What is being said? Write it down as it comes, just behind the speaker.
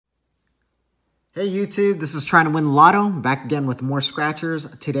Hey YouTube, this is Trying to Win Lotto, back again with more scratchers.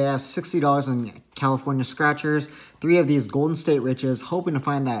 Today I have $60 in California scratchers, 3 of these Golden State Riches, hoping to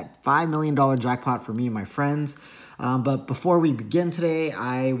find that $5 million jackpot for me and my friends. But before we begin today,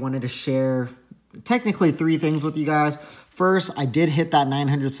 I wanted to share technically 3 things with you guys. First, I did hit that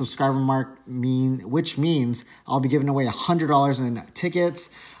 900 subscriber mark, which means I'll be giving away $100 in tickets.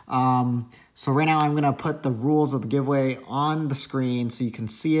 So right now I'm going to put the rules of the giveaway on the screen so you can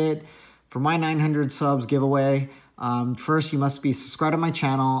see it. For my 900 subs giveaway, first, you must be subscribed to my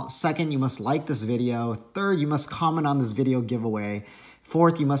channel. Second, you must like this video. Third, you must comment on this video giveaway.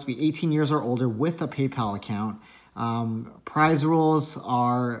 Fourth, you must be 18 years or older with a PayPal account. Prize rules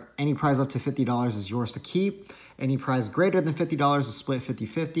are any prize up to $50 is yours to keep. Any prize greater than $50 is split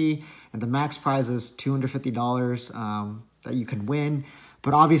 50-50. And the max prize is $250 that you can win.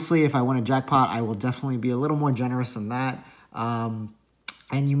 But obviously, if I win a jackpot, I will definitely be a little more generous than that.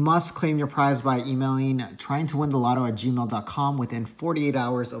 And you must claim your prize by emailing tryingtowinthelotto@gmail.com within 48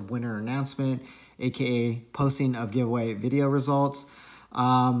 hours of winner announcement, aka posting of giveaway video results.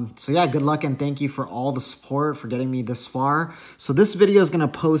 So yeah, good luck and thank you for all the support for getting me this far. So this video is going to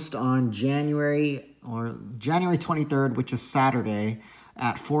post on January 23rd, which is Saturday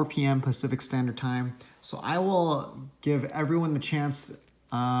at 4 p.m. Pacific Standard Time. So I will give everyone the chance,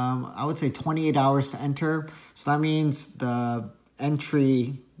 I would say 28 hours to enter. So that means the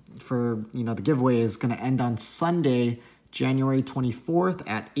entry for the giveaway is going to end on Sunday, January 24th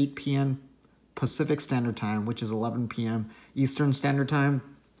at 8 p.m. Pacific Standard Time, which is 11 p.m. Eastern Standard Time.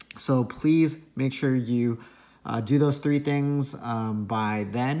 So please make sure you do those 3 things by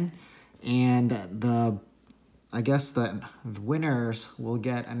then, and I guess the winners will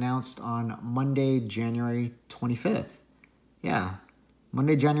get announced on Monday, January 25th. Yeah,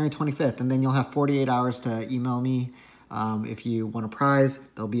 Monday, January 25th, and then you'll have 48 hours to email me. If you want a prize,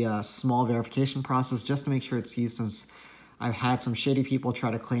 there'll be a small verification process just to make sure it's you, since I've had some shady people try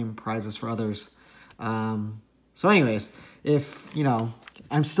to claim prizes for others. So anyways, if,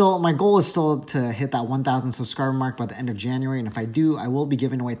 my goal is still to hit that 1,000 subscriber mark by the end of January. And if I do, I will be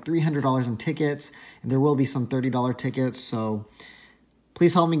giving away $300 in tickets, and there will be some $30 tickets. So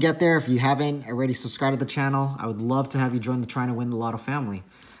please help me get there. If you haven't already subscribed to the channel, I would love to have you join the Trying to Win the Lotto family.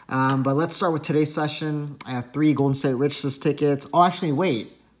 But let's start with today's session. I have 3 Golden State Riches tickets. Oh, actually,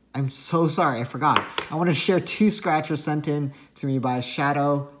 wait. I'm so sorry. I forgot. I want to share 2 scratchers sent in to me by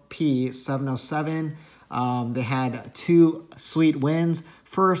Shadow P707. They had 2 sweet wins.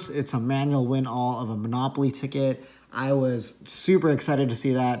 First, it's a manual win all of a Monopoly ticket. I was super excited to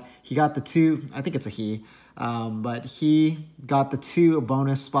see that. He got the 2, I think it's a he, but he got the 2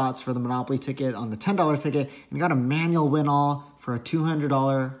 bonus spots for the Monopoly ticket on the $10 ticket, and he got a manual win all for a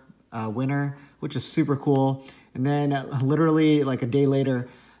 $200 winner, which is super cool. And then literally like a day later,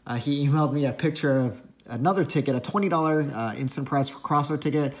 he emailed me a picture of another ticket, a $20 instant prize crossword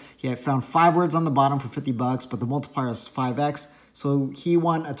ticket. He had found 5 words on the bottom for $50, but the multiplier is 5x. So he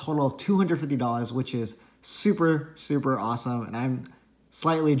won a total of $250, which is super, super awesome. And I'm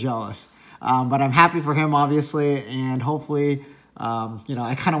slightly jealous, but I'm happy for him, obviously. And hopefully,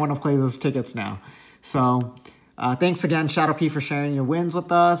 I kind of want to play those tickets now. So thanks again, Shadow P, for sharing your wins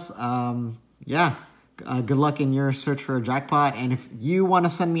with us. Good luck in your search for a jackpot. And if you want to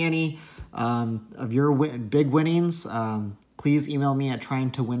send me any of your big winnings, please email me at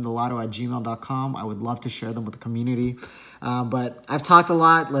tryingtowinthelotto@gmail.com. I would love to share them with the community. But I've talked a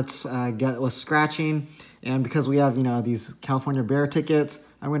lot. Let's get with scratching. And because we have, these California Bear tickets,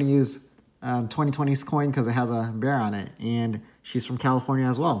 I'm going to use 2020's coin because it has a bear on it. And she's from California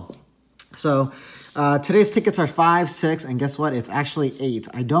as well. So today's tickets are 5, 6, and guess what? It's actually 8.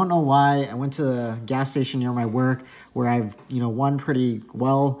 I don't know why. I went to the gas station near my work where I've, won pretty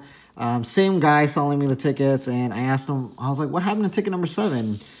well. Same guy selling me the tickets, and I asked him, I was like, what happened to ticket number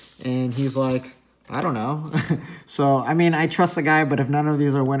 7? And he's like, I don't know. So, I trust the guy, but if none of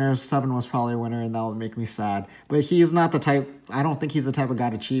these are winners, 7 was probably a winner, and that would make me sad. But he's not the type, I don't think he's the type of guy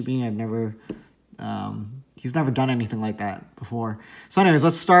to cheat me. He's never done anything like that before. So anyways,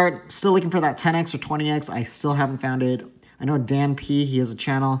 let's start. Still looking for that 10x or 20x. I still haven't found it. I know Dan P, he has a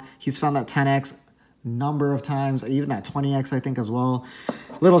channel. He's found that 10x a number of times, or even that 20x, I think, as well. A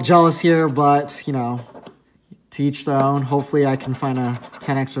little jealous here, but, to each their own. Hopefully I can find a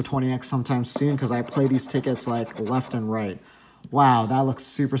 10x or 20x sometime soon, because I play these tickets like left and right. Wow, that looks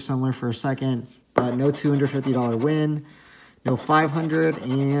super similar for a second, but no $250 win. No 500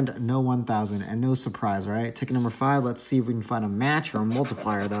 and no 1,000, and no surprise, right? Ticket number 5. Let's see if we can find a match or a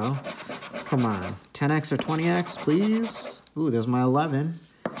multiplier, though. Come on. 10x or 20x, please. Ooh, there's my 11.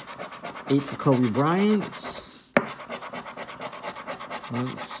 8 for Kobe Bryant.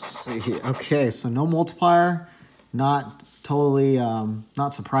 Let's see. Okay, so no multiplier. Not totally,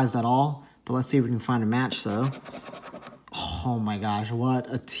 not surprised at all. But let's see if we can find a match, though. Oh my gosh, what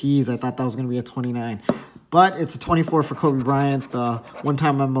a tease. I thought that was going to be a 29. But it's a 24 for Kobe Bryant. The one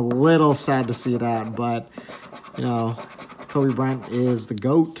time I'm a little sad to see that. But, you know, Kobe Bryant is the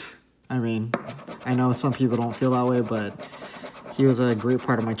GOAT. I mean, I know some people don't feel that way, but he was a great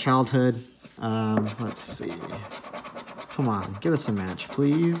part of my childhood. Let's see. Come on, give us a match,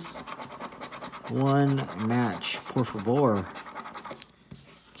 please. One match, por favor.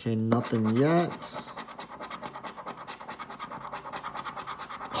 Okay, nothing yet.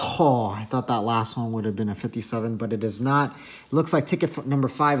 Oh, I thought that last one would have been a 57, but it is not. It looks like ticket number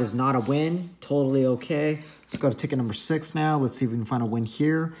 5 is not a win. Totally okay. Let's go to ticket number 6 now. Let's see if we can find a win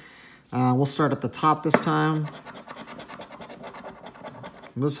here. We'll start at the top this time.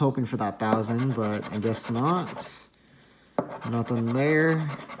 I was hoping for that 1,000, but I guess not. Nothing there.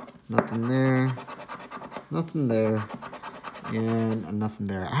 Nothing there. Nothing there. And nothing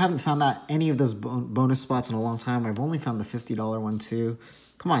there. I haven't found that any of those bonus spots in a long time. I've only found the $50 one too.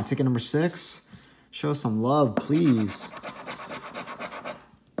 Come on, ticket number 6. Show some love, please.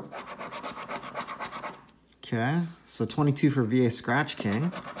 Okay, so 22 for VA Scratch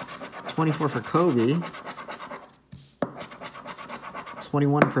King. 24 for Kobe.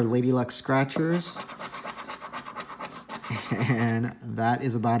 21 for Lady Luck Scratchers. And that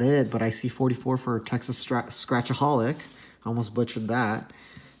is about it. But I see 44 for Texas Scratchaholic. I almost butchered that.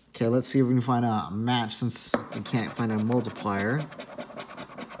 Okay, let's see if we can find a match since we can't find a multiplier.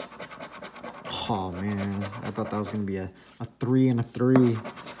 Oh, man. I thought that was going to be a 3 and a 3.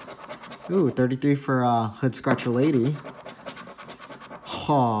 Ooh, 33 for Hood Scratcher Lady.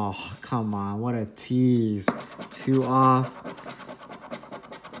 Oh, come on. What a tease. 2 off.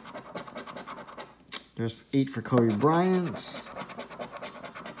 There's 8 for Kobe Bryant.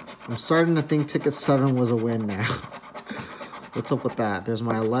 I'm starting to think ticket 7 was a win now. What's up with that? There's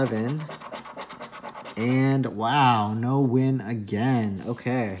my 11. And wow, no win again.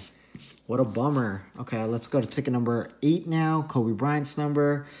 Okay. What a bummer. Okay, let's go to ticket number 8 now. Kobe Bryant's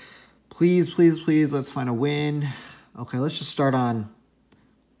number. Please, please, please, let's find a win. Okay, let's just start on,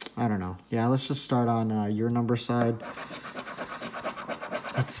 I don't know. Yeah, let's just start on your number side.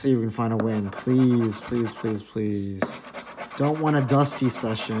 Let's see if we can find a win. Please, please, please, please. Don't want a Dusty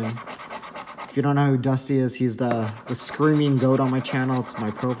session. If you don't know who Dusty is, he's the screaming goat on my channel. It's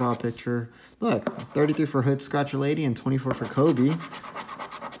my profile picture. Look, 33 for Hood Scratcher Lady and 24 for Kobe.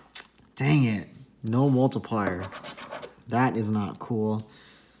 Dang it. No multiplier. That is not cool.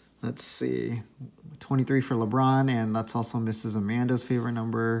 Let's see. 23 for LeBron, and that's also Mrs. Amanda's favorite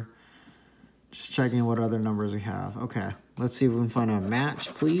number. Just checking what other numbers we have. Okay. Let's see if we can find a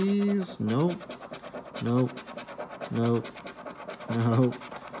match, please. Nope. Nope. Nope. Nope.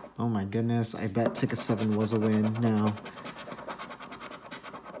 Oh my goodness. I bet ticket 7 was a win. No.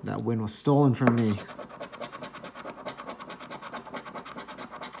 That win was stolen from me.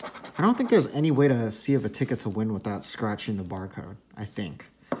 I don't think there's any way to see if a ticket's a win without scratching the barcode. I think.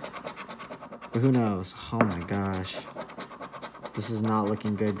 But who knows? Oh my gosh. This is not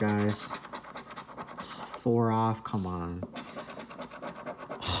looking good, guys. 4 off. Come on.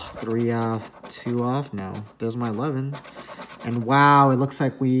 3 off. 2 off. No. There's my 11. And wow, it looks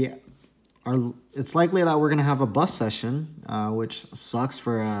like we are... It's likely that we're going to have a bus session, which sucks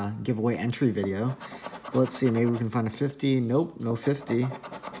for a giveaway entry video. Let's see. Maybe we can find a 50. Nope. No 50.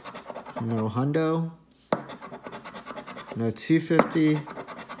 No hundo. No 250.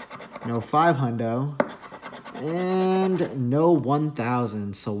 No 500. And no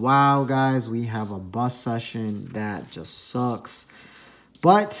 1,000. So wow, guys, we have a bus session. That just sucks.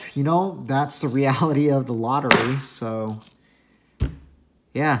 But, you know, that's the reality of the lottery. So,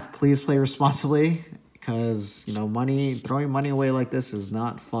 yeah, please play responsibly. Because, you know, throwing money away like this is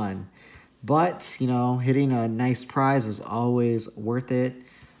not fun. But, you know, hitting a nice prize is always worth it.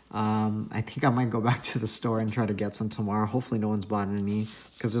 I think I might go back to the store and try to get some tomorrow. Hopefully no one's bought any.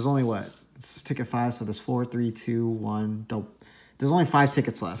 Because there's only what? It's ticket 5, so there's 4, 3, 2, 1. There's only 5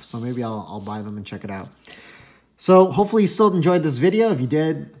 tickets left, so maybe I'll buy them and check it out. So hopefully you still enjoyed this video. If you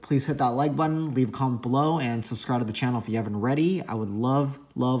did, please hit that like button, leave a comment below, and subscribe to the channel if you haven't already. I would love,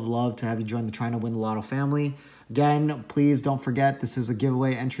 love, love to have you join the Trying to Win the Lotto family. Again, please don't forget, this is a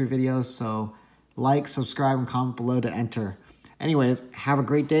giveaway entry video, so like, subscribe, and comment below to enter. Anyways, have a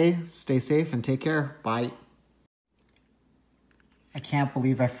great day, stay safe, and take care. Bye. I can't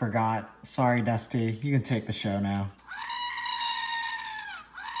believe I forgot. Sorry, Dusty. You can take the show now.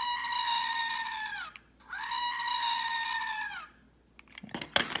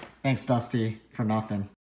 Thanks, Dusty, for nothing.